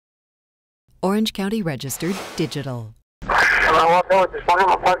Orange County Registered Digital. I walked over, just found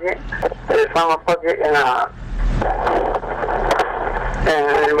my pocket,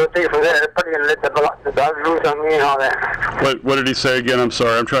 and we'll take it from there. Probably gonna let the dogs loose on me and all that. What did he say again? I'm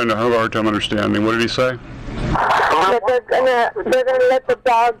sorry, I'm trying to have a hard time understanding. What did he say? They're gonna let the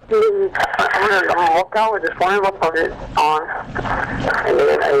dogs loose. I'm gonna walk out with this phone in my pocket on, and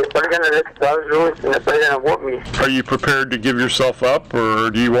then they're probably gonna let the dogs loose, and they're probably gonna whoop me. Are you prepared to give yourself up,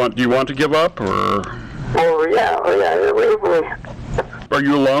 or do you want to give up, or? Oh yeah. Are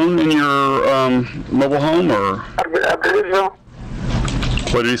you alone in your mobile home, or? I believe so.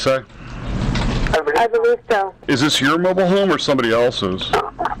 What did he say? I believe so. Is this your mobile home or somebody else's?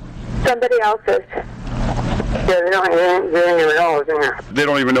 Somebody else's. Yeah, they didn't even know I was in here. They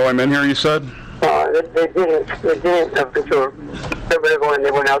don't even know I'm in here, you said? They didn't. I'm pretty sure. They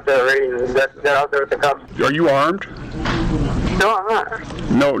went out there already and got out there with the cops. Are you armed? No, I'm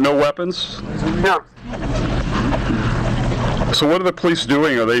not. No weapons? No. So what are the police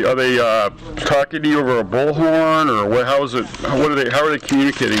doing? Are they talking to you over a bullhorn, or what? How is it? How are they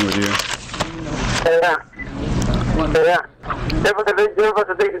communicating with you? Yeah. They're about to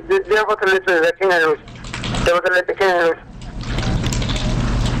let the cannon loose. They're about to let the cannon loose.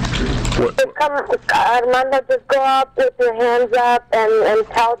 What? Just come, Armando, just go up with your hands up and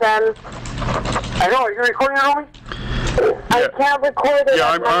tell them. I know. Are you recording it, homie? I can't record it.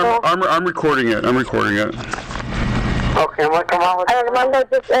 Yeah, I'm recording it. I'm recording it. Okay, I'm gonna come out with it. Armando,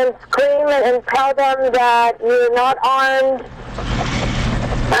 just scream and tell them that you're not armed.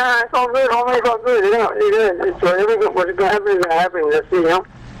 It's all good, homie. It's all good. It's what's gonna happen is gonna happen. Let's see, you know?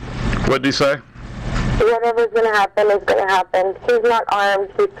 What did he say? Whatever's gonna happen is gonna happen. He's not armed.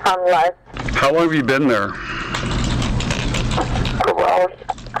 He's harmless. How long have you been there? A couple hours.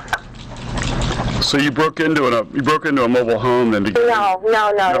 So you broke into a mobile home then? No. No?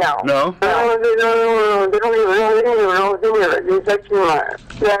 No, they don't even know.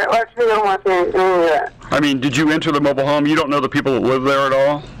 Actually, they don't want to say anything of that. I mean, did you enter the mobile home? You don't know the people that live there at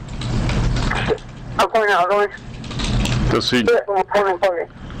all? I'm pointing out, going. Does he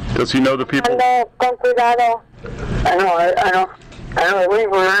know the people? Armando, con cuidado. I know. Wait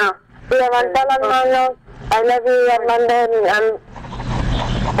for now. Levanta las manos. I love you, Armando, and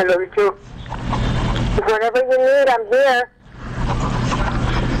I love you too. whatever you need, I'm here.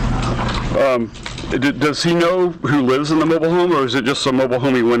 Does he know who lives in the mobile home, or is it just some mobile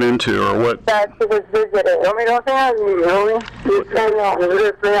home he went into, or what? That he was visiting. Don't say anything,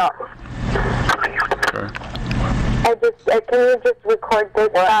 Can you just record this?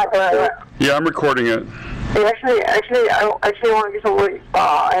 Yeah, I'm recording it. Actually, I want to get some weight.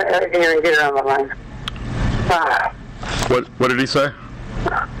 I can't even get it on the line. What did he say?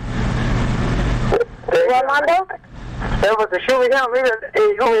 Armando? They're about to shoot me down. Maybe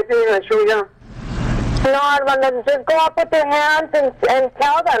he's only going to shoot me down. No, Armando, just go up with your hands and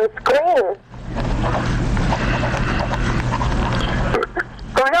tell them, scream.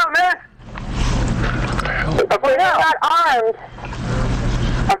 Going out, man. I'm coming out. You're not armed.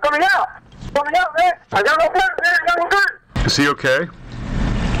 I'm coming out. Coming out, man. I got no gun, man. I got no gun. Is he okay?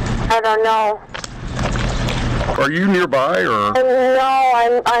 I don't know. Are you nearby, or? No,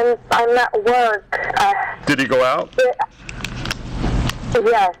 I'm at work. Did he go out?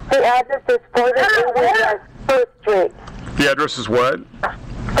 Yes, the address is 4080 West 1st Street. The address is what?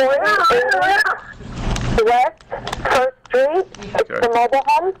 4080 West 1st Street. It's Okay. the mobile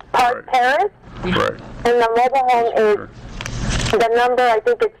home, Park Terrace. Right. And the mobile home is, the number, I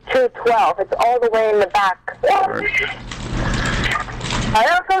think it's 212. It's all the way in the back. Right. I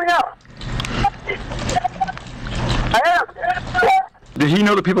am coming out. I am. Did he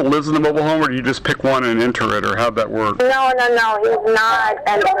know the people that lives in the mobile home, or did you just pick one and enter it, or how'd that work? No, he's not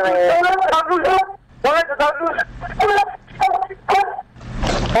entering.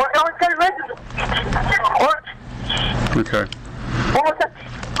 Okay.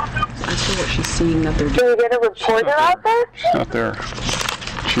 After what she's seeing that they're doing. Can you get a reporter out there? She's not there.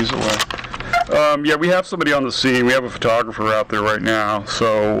 She's away. Yeah, we have somebody on the scene. We have a photographer out there right now,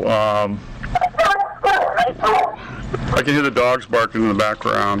 so I can hear the dogs barking in the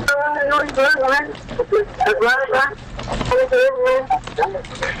background.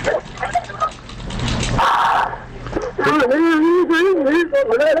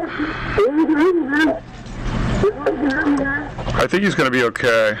 I think he's going to be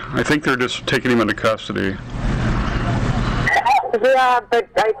okay. I think they're just taking him into custody. Yeah, but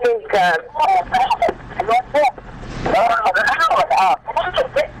I think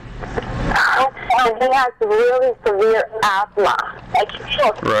And he has really severe asthma.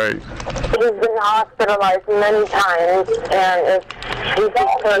 Right. He's been hospitalized many times, and he's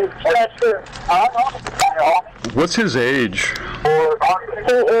What's his age?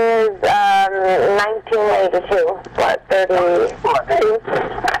 he is 1982, what, 32?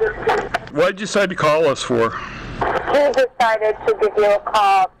 Why did you decide to call us for? He decided to give you a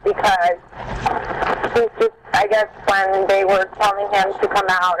call because he's just, I guess when they were telling him to come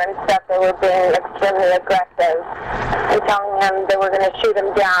out and stuff, they were being extremely aggressive and telling him they were going to shoot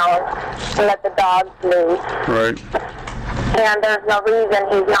him down and let the dogs loose. Right. And there's no reason.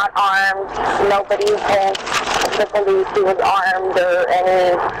 He's not armed. Nobody told the police he was armed or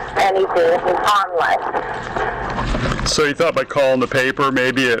anything. He's harmless. So you thought by calling the paper,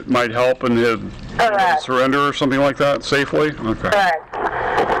 maybe it might help in his surrender or something like that safely? Okay. Correct. All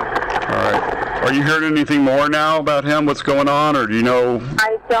right. Are you hearing anything more now about him? What's going on, or do you know?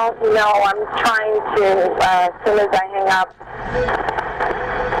 I don't know. I'm trying to, as soon as I hang up,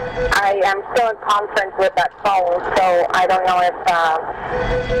 I am still in conference with that phone, so I don't know if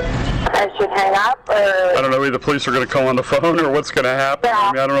I should hang up or... I don't know, either the police are going to call on the phone or what's going to happen. Yeah.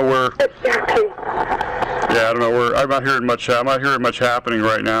 I mean, I don't know where... Yeah, I don't know where... I'm not hearing much happening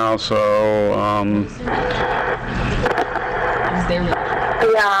right now, so...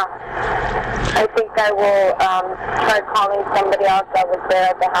 Yeah. I think I will try calling somebody else that was there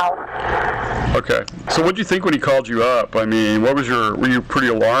at the house. Okay. So what did you think when he called you up? I mean, were you pretty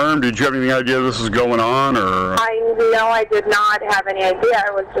alarmed? Did you have any idea this was going on, or? I did not have any idea.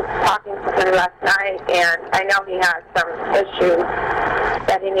 I was just talking to him last night, and I know he had some issues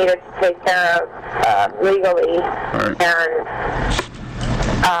that he needed to take care of legally. Right. And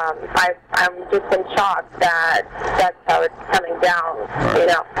I'm just in shock that that's how it's coming down. Right. You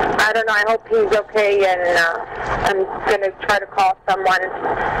know, I don't know. I hope he's okay, and I'm gonna try to call someone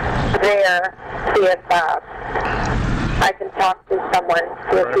there, see if I can talk to someone,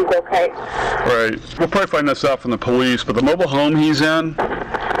 see if he's okay. Right. We'll probably find this out from the police, but the mobile home he's in,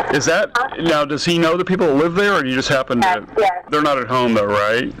 is that, now does he know the people that live there, or you just happen to, yes. They're not at home though,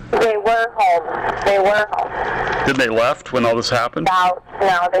 right? They were home. Did they left when all this happened?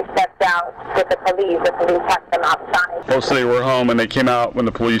 No, they stepped out with the police. The police had them outside. Oh, so they were home and they came out when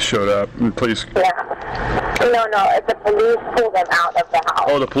the police showed up. And police... Yeah. No, the police pulled them out of the house.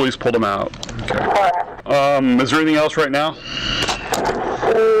 Oh, the police pulled them out. Okay. Correct. Is there anything else right now?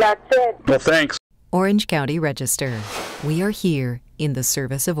 That's it. Well, thanks. Orange County Register. We are here in the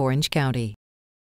service of Orange County.